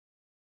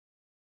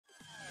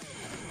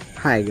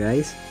Hi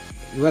guys,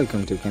 welcome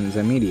to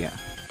Kenza media.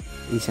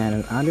 ഈ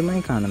channel ആദ്യമായി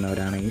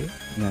കാണുന്നവരാണെങ്കിൽ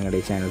ഞങ്ങളുടെ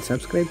ചാനൽ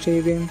സബ്സ്ക്രൈബ്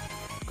ചെയ്യുകയും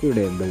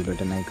കൂടെ ബെൽ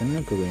ബട്ടൺ ഐക്കൺ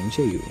ഞെക്കുകയും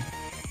ചെയ്യൂ.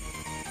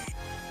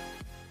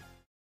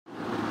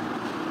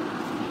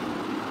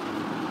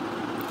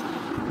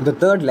 The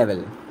third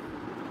level.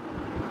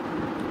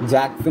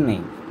 Jack Finney.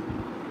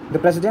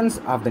 The presidents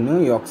of the New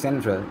York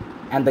Central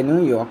and the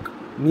New York,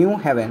 New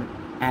Haven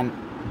and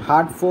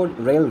Hartford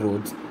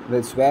railroads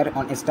will swear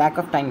on a stack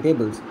of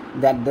timetables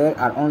that there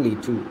are only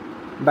two.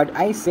 But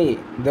I say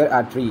there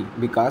are three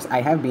because I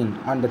have been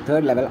on the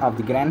third level of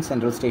the Grand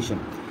Central Station.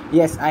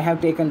 Yes, I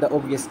have taken the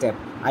obvious step.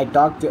 I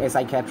talked to a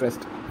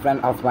psychiatrist friend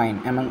of mine,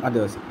 among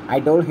others. I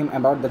told him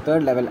about the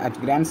third level at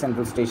Grand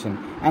Central Station,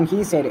 and he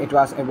said it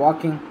was a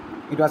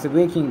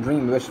waking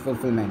dream wish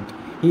fulfillment.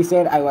 He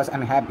said I was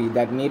unhappy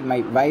that made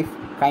my wife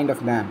kind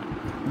of mad.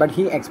 But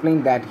he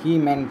explained that he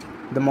meant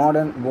the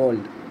modern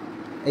world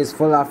is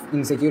full of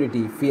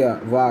insecurity, fear,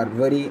 war,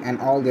 worry and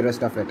all the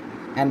rest of it,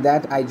 and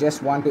that I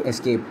just want to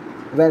escape.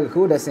 Well,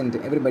 who doesn't?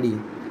 Everybody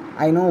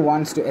I know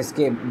wants to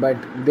escape, but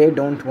they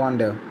don't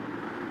wander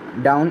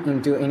down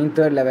into any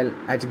third level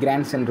at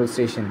Grand Central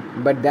Station.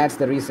 But that's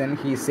the reason,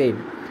 he said.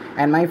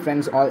 And my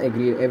friends all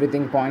agreed.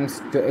 Everything points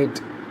to it.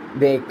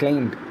 They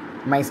claimed.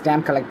 My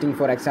stamp collecting,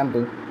 for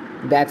example,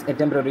 that's a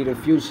temporary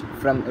refuge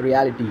from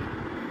reality.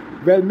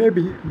 Well,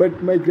 maybe, but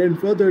my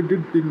grandfather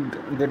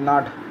Did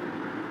not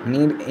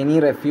need any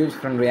refuge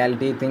from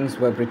reality. Things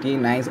were pretty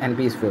nice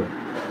and peaceful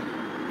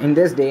in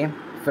this day,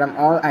 from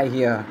all I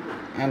hear.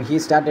 And he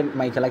started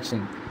my collection.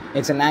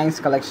 It's a nice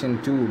collection,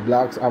 2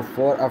 blocks of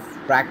 4 of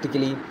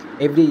practically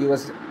every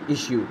US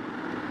issue,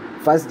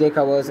 first day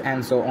covers and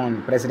so on.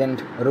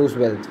 President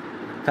Roosevelt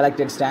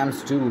collected stamps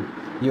too,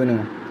 you know.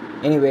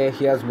 Anyway,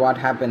 here's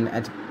what happened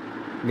at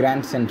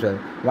Grand Central.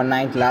 One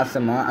night last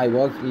summer, I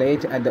worked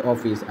late at the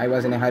office. I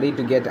was in a hurry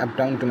to get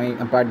uptown to my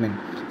apartment,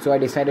 so I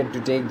decided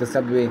to take the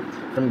subway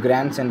from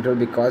Grand Central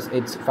because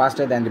it's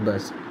faster than the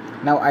bus.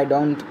 Now, I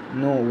don't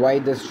know why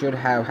this should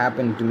have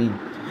happened to me.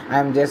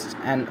 I'm just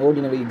an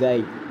ordinary guy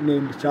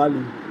named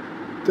Charlie,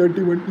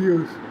 31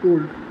 years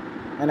old,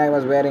 and I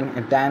was wearing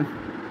a tan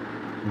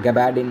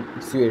gabardine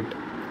suit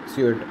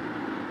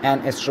and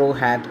a straw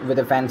hat with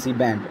a fancy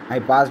band. I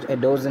passed a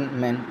dozen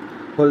men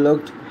who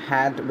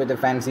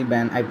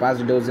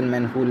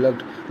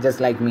looked just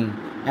like me,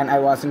 and I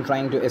wasn't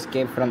trying to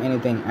escape from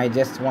anything. I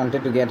just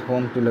wanted to get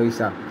home to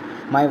Louisa,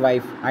 my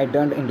wife. I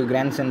turned into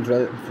Grand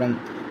Central from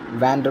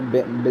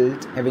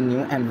Vanderbilt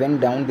Avenue and went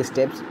down the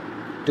steps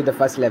to the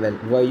first level,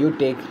 where you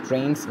take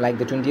trains like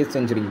the 20th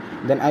century.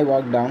 Then I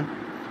walked down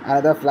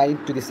another flight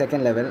to the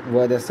second level,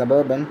 where the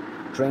suburban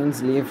trains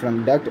leave from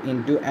ducked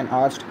into an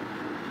arched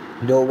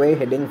doorway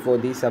heading for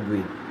the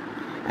subway,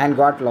 and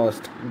got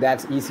lost.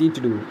 That's easy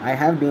to do. I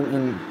have been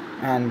in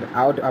and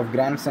out of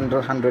Grand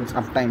Central hundreds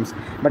of times,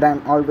 but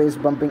I'm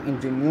always bumping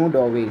into new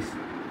doorways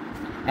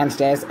and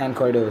stairs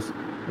and corridors.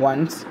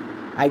 Once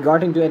I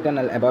got into a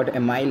tunnel about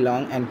a mile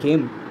long and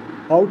came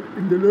out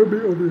in the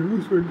lobby of the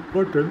Roosevelt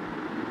Hotel.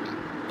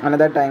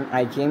 Another time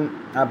I came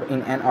up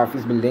in an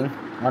office building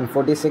on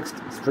 46th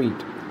Street,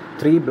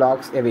 3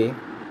 blocks away.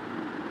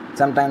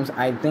 Sometimes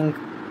I think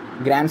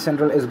Grand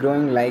Central is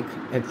growing like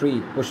a tree,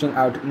 pushing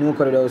out new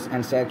corridors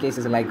and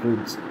staircases like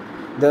roots.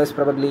 There's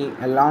probably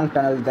a long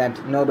tunnel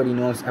that nobody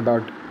knows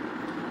about,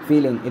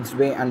 feeling its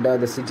way under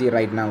the city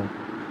right now,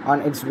 on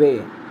its way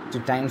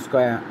to Times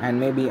Square,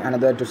 and maybe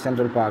another to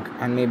Central Park.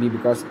 And maybe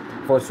because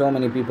for so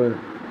many people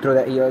through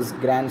the years,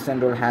 Grand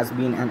Central has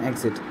been an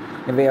exit,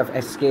 a way of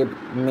escape.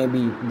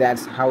 Maybe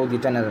that's how the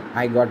tunnel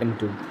I got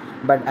into.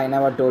 But I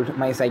never told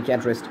my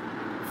psychiatrist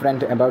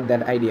friend about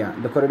that idea.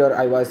 The corridor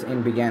I was in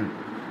began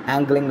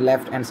angling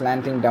left and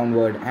slanting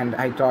downward, and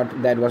I thought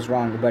that was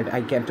wrong, but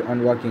I kept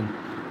on walking.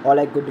 All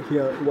I could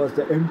hear was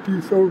the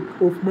empty sound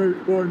of my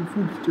own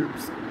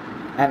footsteps,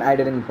 and I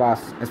didn't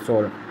pass a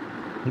soul.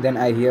 Then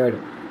I heard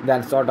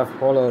that sort of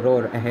hollow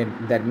roar ahead.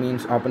 That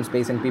means open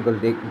space and people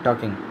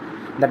talking.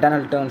 The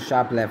tunnel turned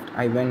sharp left.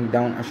 I went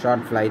down a short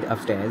flight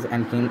of stairs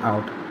and came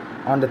out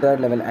on the third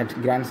level at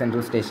Grand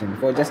Central Station.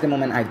 For just a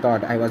moment I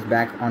thought I was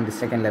back on the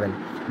second level,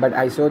 but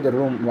I saw the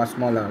room was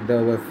smaller.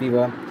 There were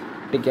fewer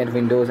ticket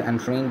windows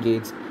and train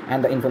gates,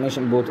 and the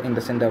information booth in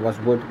the center was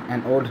wood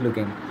and old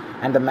looking,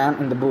 and the man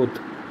in the booth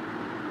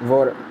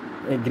wore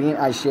a green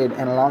eye shade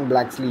and long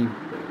black sleeve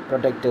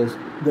protectors.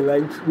 The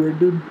lights were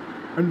dim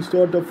and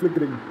sort of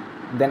flickering.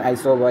 Then I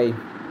saw why.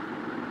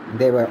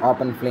 They were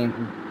open flame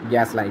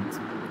gas lights.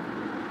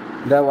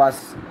 There was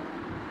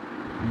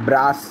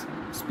brass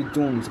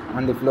spittoons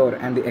on the floor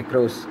and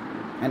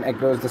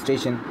across the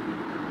station.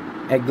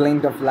 A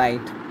glint of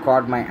light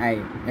caught my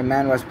eye. A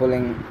man was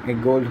pulling a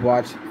gold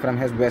watch from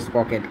his vest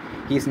pocket.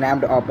 He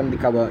snapped open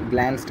the cover,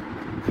 glanced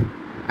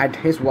at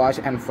his watch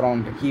and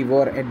frowned. He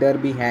wore a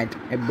derby hat,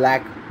 a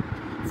black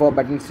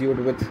 4-button suit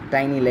with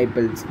tiny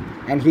lapels,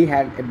 and he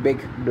had a big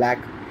black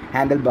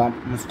handlebar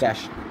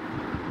mustache.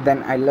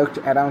 Then I looked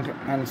around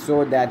and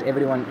saw that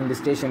everyone in the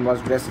station was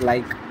dressed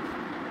like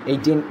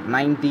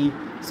 1890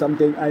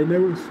 something. I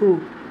never saw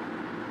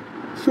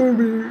so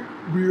many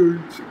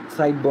beards,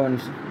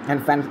 sideburns,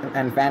 and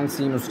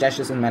fancy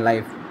mustaches in my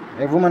life.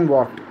 A woman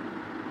walked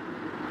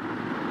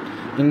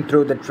in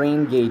through the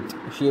train gate.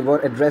 She wore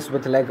a dress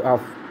with leg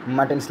of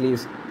mutton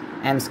sleeves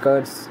and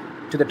skirts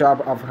to the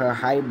top of her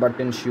high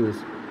button shoes.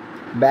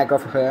 Back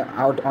of her,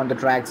 out on the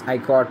tracks, I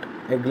caught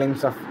a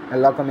glimpse of a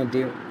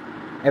locomotive,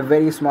 a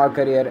very small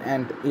carrier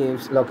and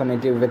eaves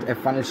locomotive with a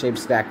funnel shaped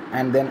stack,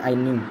 and then I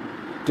knew.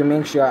 To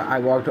make sure, I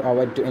walked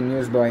over to a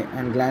newsboy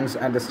and glanced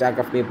at the stack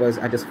of papers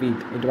at his feet.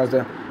 It was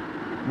the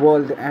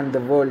World, and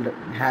the World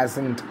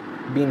hasn't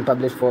been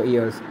published for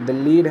years. The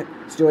lead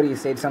story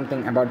said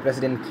something about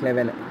President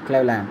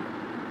Cleveland.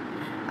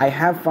 I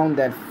have found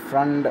that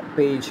front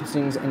page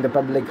things in the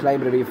public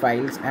library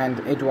files, and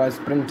it was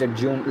printed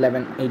June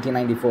 11,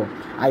 1894.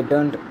 I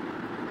turned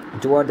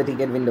toward the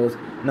ticket windows,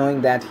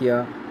 knowing that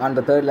here, on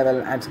the third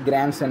level at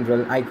Grand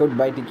Central, I could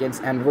buy tickets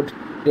and would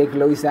take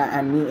Louisa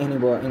and me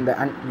anywhere in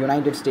the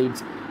United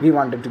States we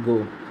wanted to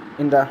go.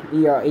 In the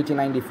year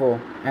 1894,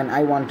 and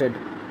I wanted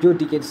 2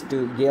 tickets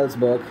to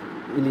Galesburg,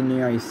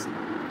 Illinois.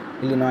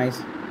 Illinois.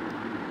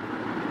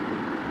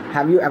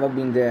 Have you ever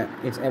been there?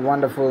 It's a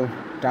wonderful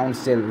town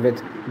still,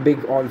 with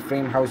big old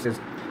frame houses,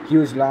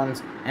 huge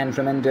lawns, and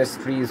tremendous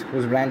trees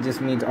whose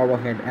branches meet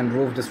overhead and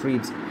roof the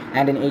streets.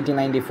 And in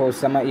 1894,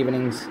 summer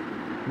evenings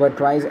were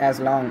twice as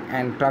long,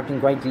 and talking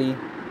quietly,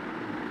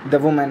 the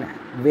woman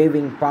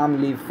waving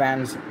palm leaf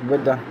fans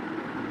with the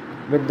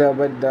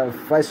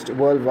First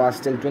World War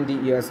still 20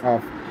 years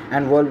off,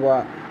 and World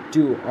War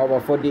II over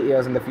 40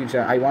 years in the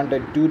future. I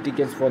wanted 2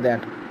 tickets for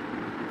that.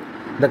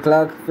 The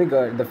clerk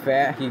figured the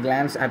fare. He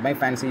glanced at my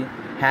fancy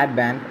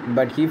headband,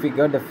 but he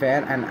figured the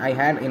fare, and I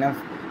had enough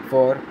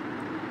for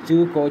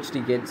 2 coach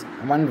tickets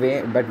one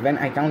way. But when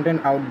I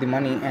counted out the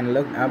money and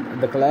looked up,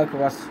 the clerk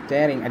was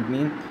staring at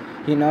me.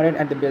 He nodded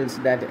at the bills.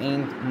 That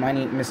ain't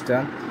money,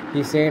 mister,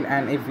 he said,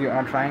 and if you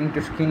are trying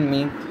to skin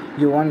me,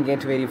 you won't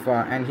get very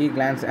far. And he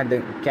glanced at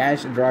the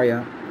cash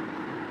drawer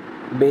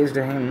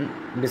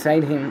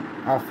beside him.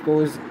 Of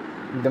course,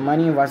 the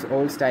money was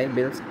old style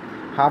bills,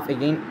 half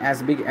again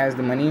as big as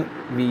the money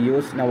we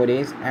use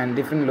nowadays, and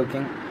different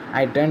looking.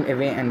 I turned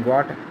away and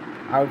got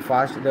out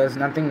fast. There was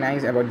nothing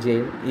nice about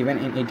jail, even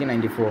in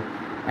 1894.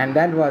 And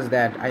that was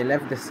that. I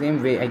left the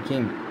same way I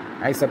came.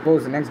 I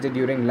suppose the next day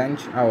during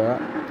lunch hour,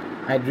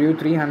 I drew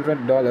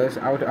 $300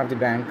 out of the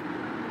bank,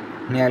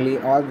 nearly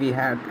all we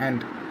had,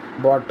 and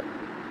bought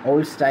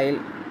old style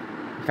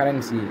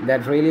currency.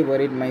 That really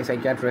worried my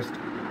psychiatrist.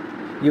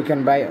 You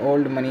can buy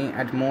old money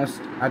at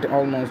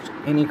almost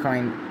any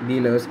coin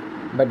dealers,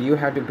 but you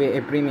have to pay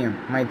a premium.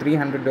 My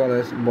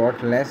 $300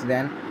 bought less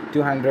than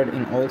 200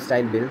 in old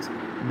style bills,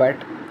 but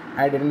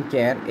I didn't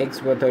care.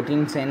 Eggs were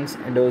 13 cents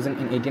a dozen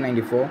in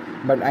 1894,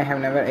 but I have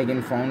never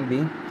again found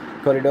the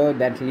corridor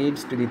that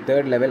leads to the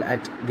third level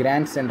at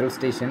Grand Central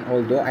Station,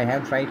 although I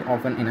have tried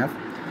often enough.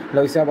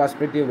 Louisa was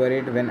pretty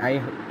worried when I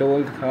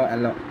told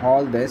her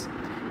all this,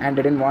 and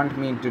didn't want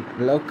me to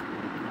look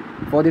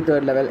for the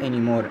third level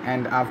anymore.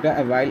 And after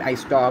a while I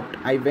stopped.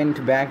 I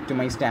went back to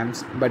my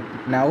stamps, but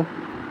now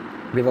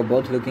we were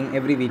both looking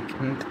every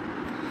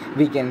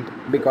weekend,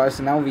 because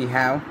now we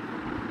have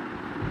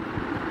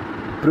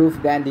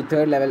proof that the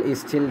third level is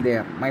still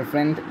there. My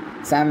friend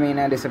Sam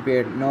Vena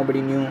disappeared.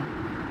 Nobody knew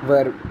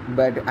where,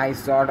 but I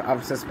sort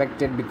of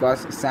suspected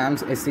because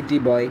Sam's a city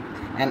boy,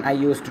 and I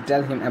used to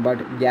tell him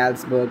about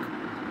Galesburg.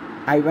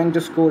 I went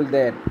to school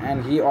there,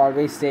 and he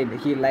always said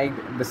he liked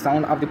the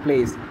sound of the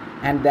place,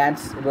 and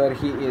that's where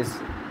he is.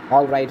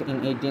 All right,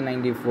 in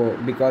 1894,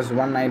 because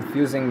one night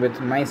fusing with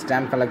my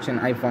stamp collection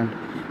I found.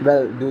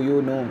 Well, do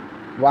you know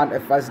what a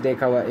first day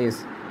cover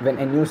is? When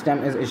a new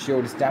stamp is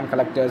issued, stamp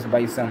collectors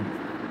buy some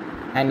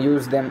and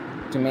use them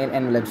to mail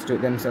envelopes to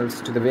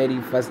themselves to the very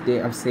first day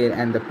of sale,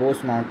 and the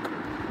postmark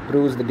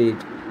proves the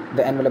date.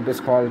 The envelope is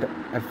called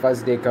a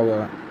first day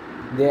cover.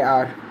 They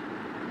are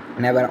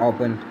never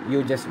opened.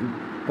 You just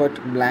put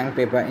blank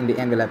paper in the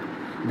envelope.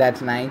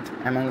 That night,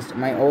 amongst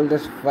my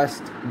oldest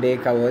first day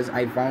covers,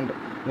 I found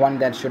one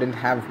that shouldn't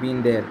have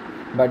been there,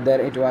 but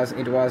there it was.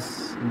 It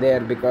was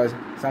there because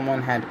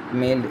someone had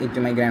mailed it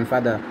to my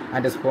grandfather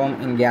at his home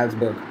in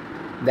Galesburg.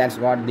 That's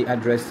what the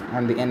address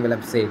on the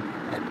envelope said,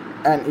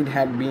 and it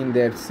had been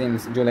there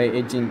since July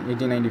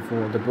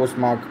 1894. The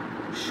postmark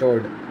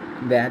showed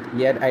that,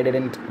 yet I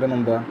didn't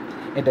remember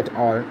it at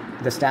all.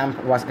 The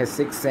stamp was a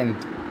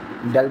 6-cent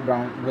dull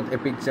brown with a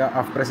picture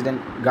of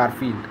President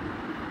Garfield.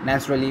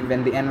 Naturally,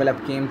 when the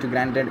envelope came to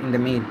granted in the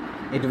mail,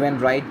 it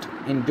went right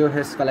into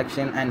his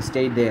collection and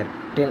stayed there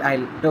till I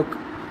took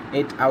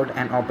it out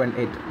and opened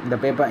it. The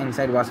paper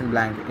inside wasn't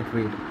blank. It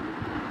read,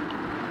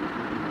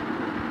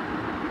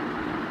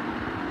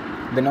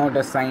 the note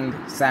is signed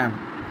Sam.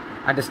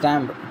 At the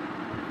stamp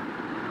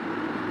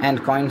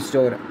and coin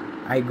store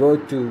I go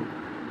to,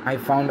 I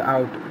found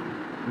out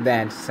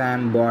that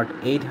Sam bought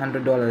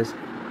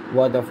 $800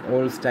 worth of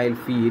old style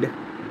feed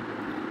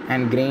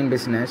and grain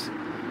business.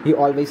 He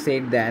always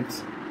said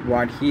that's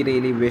what he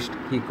really wished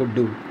he could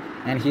do,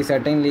 and he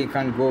certainly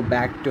can't go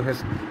back to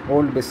his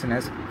old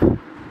business,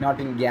 not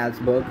in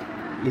Galesburg,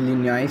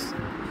 Illinois.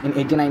 In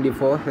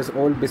 1894, his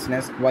old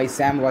business, Why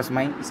Sam Was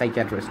My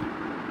Psychiatrist.